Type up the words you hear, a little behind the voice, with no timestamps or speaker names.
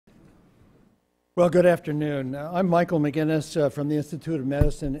Well, good afternoon. I'm Michael McGinnis from the Institute of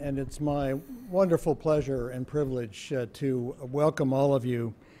Medicine, and it's my wonderful pleasure and privilege to welcome all of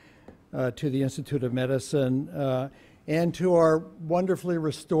you to the Institute of Medicine and to our wonderfully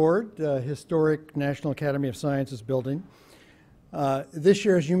restored historic National Academy of Sciences building. This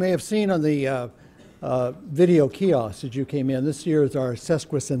year, as you may have seen on the video kiosk as you came in, this year is our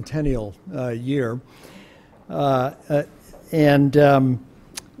sesquicentennial year.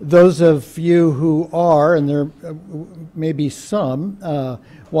 Those of you who are, and there may be some,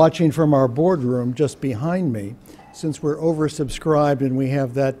 watching from our boardroom just behind me, since we're oversubscribed and we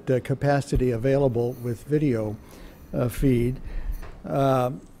have that capacity available with video feed,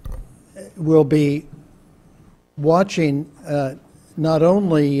 will be watching not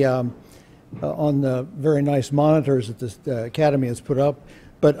only on the very nice monitors that the Academy has put up,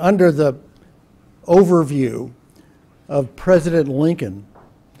 but under the overview of President Lincoln,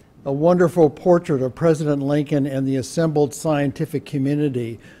 a wonderful portrait of President Lincoln and the assembled scientific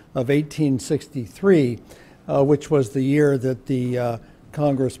community of 1863, which was the year that the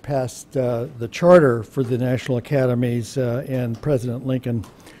Congress passed the charter for the National Academies, and President Lincoln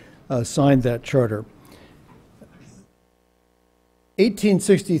signed that charter.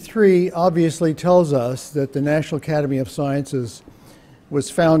 1863 obviously tells us that the National Academy of Sciences was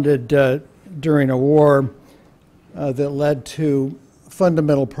founded during a war that led to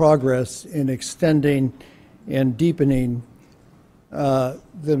fundamental progress in extending and deepening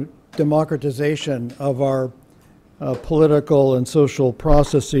the democratization of our political and social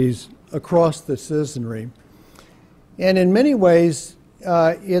processes across the citizenry. And in many ways,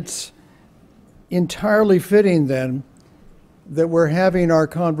 it's entirely fitting then that we're having our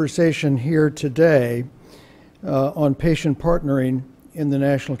conversation here today on patient partnering in the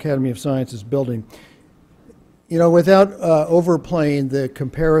National Academy of Sciences building. You know, without overplaying the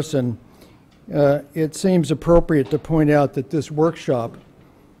comparison, it seems appropriate to point out that this workshop,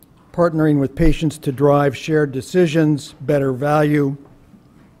 partnering with patients to drive shared decisions, better value,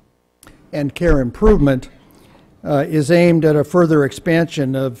 and care improvement, is aimed at a further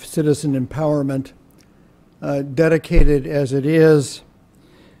expansion of citizen empowerment, dedicated as it is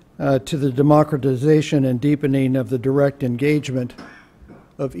to the democratization and deepening of the direct engagement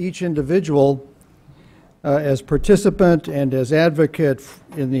of each individual as participant and as advocate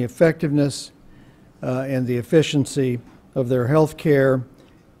in the effectiveness and the efficiency of their health care,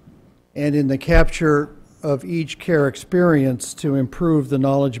 and in the capture of each care experience to improve the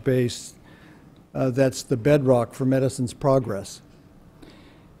knowledge base that's the bedrock for medicine's progress.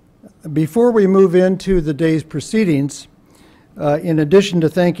 Before we move into the day's proceedings, in addition to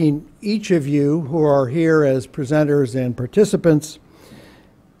thanking each of you who are here as presenters and participants,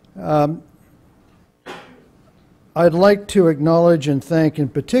 I'd like to acknowledge and thank in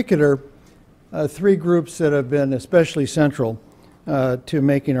particular three groups that have been especially central to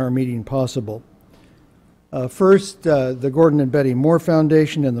making our meeting possible. First, the Gordon and Betty Moore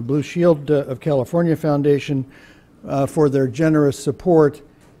Foundation and the Blue Shield of California Foundation for their generous support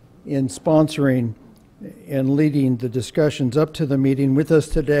in sponsoring and leading the discussions up to the meeting. With us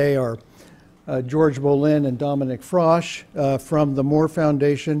today are George Bolin and Dominic Frosch from the Moore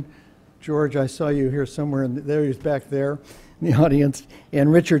Foundation. George, I saw you here somewhere, and there he's back there in the audience.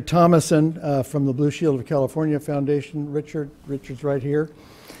 And Richard Thomason from the Blue Shield of California Foundation. Richard's right here.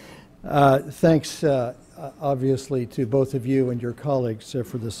 Thanks, obviously, to both of you and your colleagues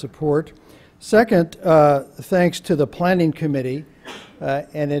for the support. Second, thanks to the Planning Committee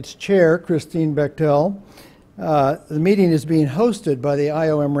and its chair, Christine Bechtel. The meeting is being hosted by the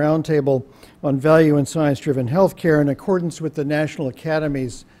IOM Roundtable on Value in Science-Driven Healthcare in accordance with the National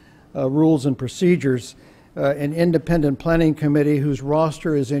Academy's rules and procedures. An independent planning committee whose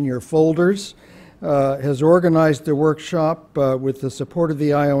roster is in your folders has organized the workshop with the support of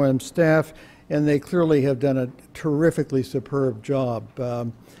the IOM staff, and they clearly have done a terrifically superb job.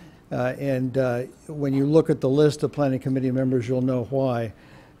 When you look at the list of planning committee members, you'll know why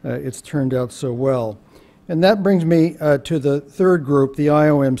it's turned out so well. And that brings me to the third group, the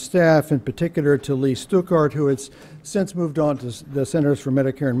IOM staff, in particular to Lee Stuckart, who has since moved on to the Centers for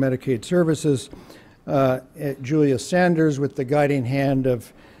Medicare and Medicaid Services, Julia Sanders with the guiding hand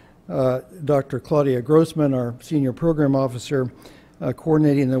of Dr. Claudia Grossman, our Senior Program Officer,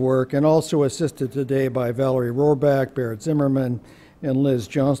 coordinating the work, and also assisted today by Valerie Rohrbach, Barrett Zimmerman, and Liz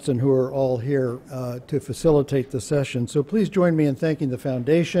Johnston, who are all here to facilitate the session. So please join me in thanking the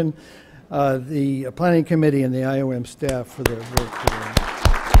Foundation, the Planning Committee, and the IOM staff for their work today.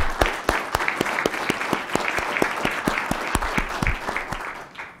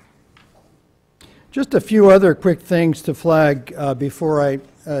 Just a few other quick things to flag before I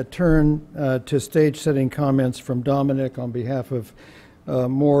turn to stage-setting comments from Dominic on behalf of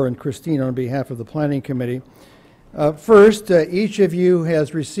Moore and Christine on behalf of the Planning Committee. First, each of you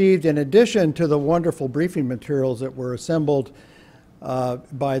has received, in addition to the wonderful briefing materials that were assembled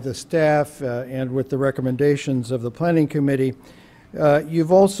by the staff and with the recommendations of the Planning Committee,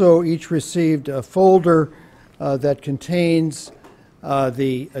 you've also each received a folder that contains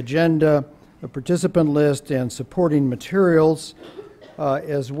the agenda, a participant list, and supporting materials,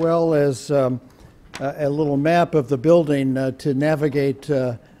 as well as a little map of the building to navigate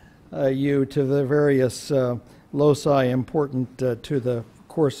you to the various loci important to the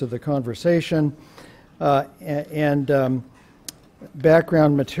course of the conversation, and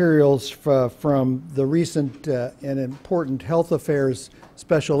background materials from the recent and important health affairs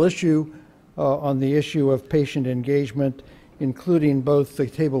special issue on the issue of patient engagement, including both the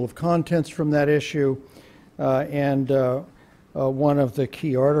table of contents from that issue and one of the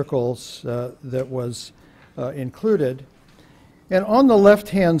key articles that was included. And on the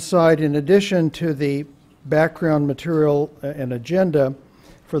left-hand side, in addition to the background material and agenda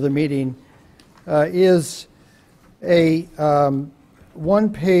for the meeting, is a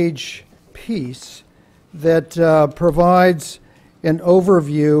one-page piece that provides an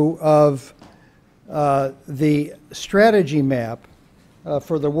overview of the strategy map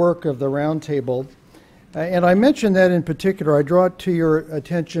for the work of the roundtable. And I mention that in particular, I draw it to your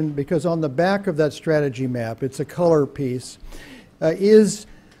attention because on the back of that strategy map, it's a color piece, is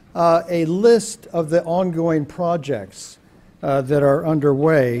a list of the ongoing projects that are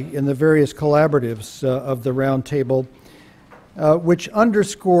underway in the various collaboratives of the roundtable, which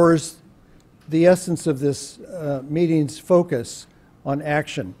underscores the essence of this meeting's focus on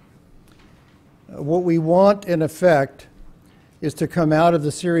action. What we want, in effect, is to come out of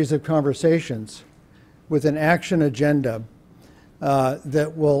the series of conversations with an action agenda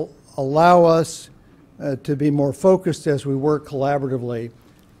that will allow us to be more focused as we work collaboratively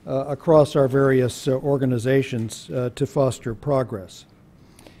across our various organizations to foster progress.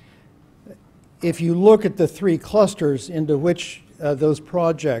 If you look at the three clusters into which those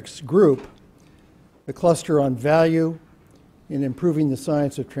projects group, the cluster on value in improving the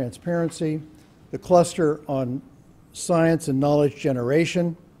science of transparency, the cluster on science and knowledge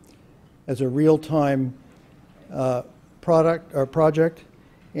generation as a real-time product or project,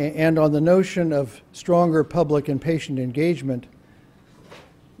 and on the notion of stronger public and patient engagement,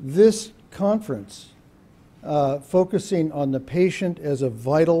 this conference, focusing on the patient as a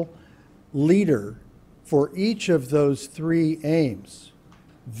vital leader for each of those three aims,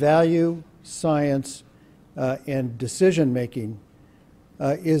 value, science, and decision-making,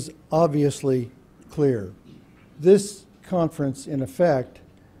 is obviously clear. This conference, in effect,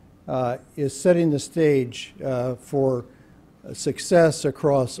 is setting the stage for success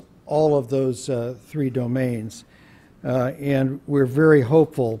across all of those three domains. And we're very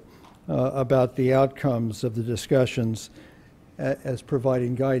hopeful about the outcomes of the discussions as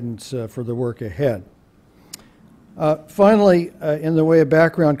providing guidance for the work ahead. Finally, in the way of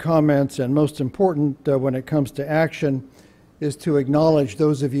background comments, and most important when it comes to action, is to acknowledge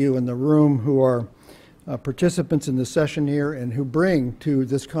those of you in the room who are participants in the session here and who bring to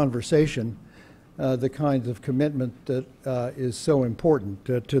this conversation the kinds of commitment that is so important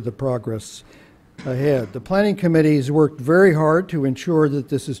to the progress ahead. The Planning Committee has worked very hard to ensure that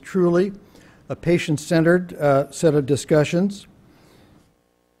this is truly a patient-centered set of discussions.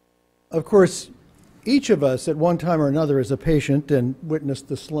 Of course, each of us at one time or another is a patient and witnessed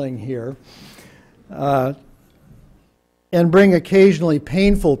the sling here, and bring occasionally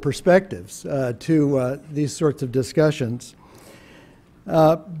painful perspectives to these sorts of discussions.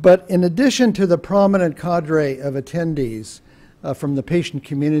 But in addition to the prominent cadre of attendees from the patient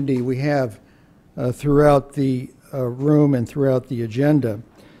community we have throughout the room and throughout the agenda,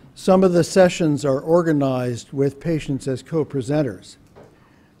 some of the sessions are organized with patients as co-presenters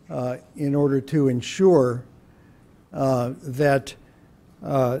in order to ensure that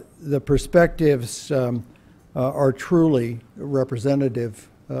the perspectives are truly representative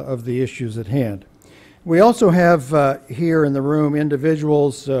of the issues at hand. We also have here in the room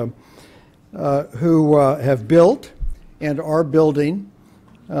individuals who have built and are building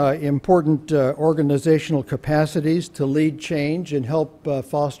important organizational capacities to lead change and help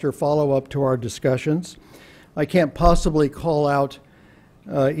foster follow-up to our discussions. I can't possibly call out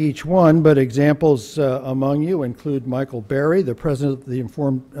each one, but examples among you include Michael Berry, the president of the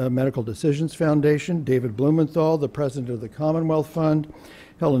Informed Medical Decisions Foundation, David Blumenthal, the president of the Commonwealth Fund,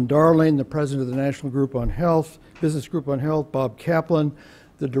 Helen Darling, the president of the National Group on Health, Business Group on Health, Bob Kaplan,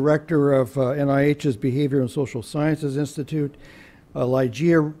 the director of NIH's Behavior and Social Sciences Institute,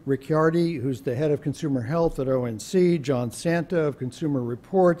 Lygia Ricciardi, who's the head of consumer health at ONC, John Santa of Consumer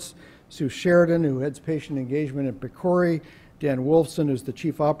Reports, Sue Sheridan, who heads patient engagement at PCORI, Dan Wolfson, who's the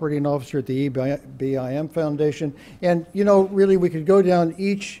chief operating officer at the BIM Foundation. And, you know, really we could go down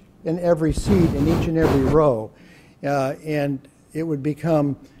each and every seat in each and every row, and it would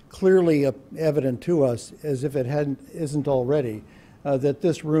become clearly evident to us, as if it isn't already, that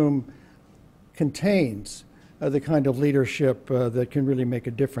this room contains the kind of leadership that can really make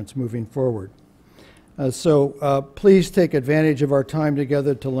a difference moving forward. So please take advantage of our time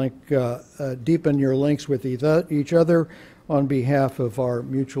together to deepen your links with each other on behalf of our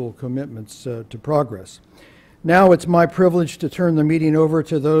mutual commitments to progress. Now it's my privilege to turn the meeting over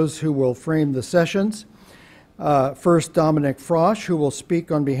to those who will frame the sessions. First, Dominic Frosch, who will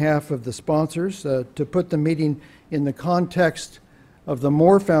speak on behalf of the sponsors to put the meeting in the context of the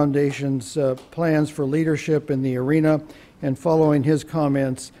Moore Foundation's plans for leadership in the arena, and following his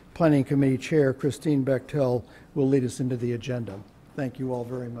comments, Planning Committee Chair Christine Bechtel will lead us into the agenda. Thank you all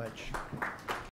very much.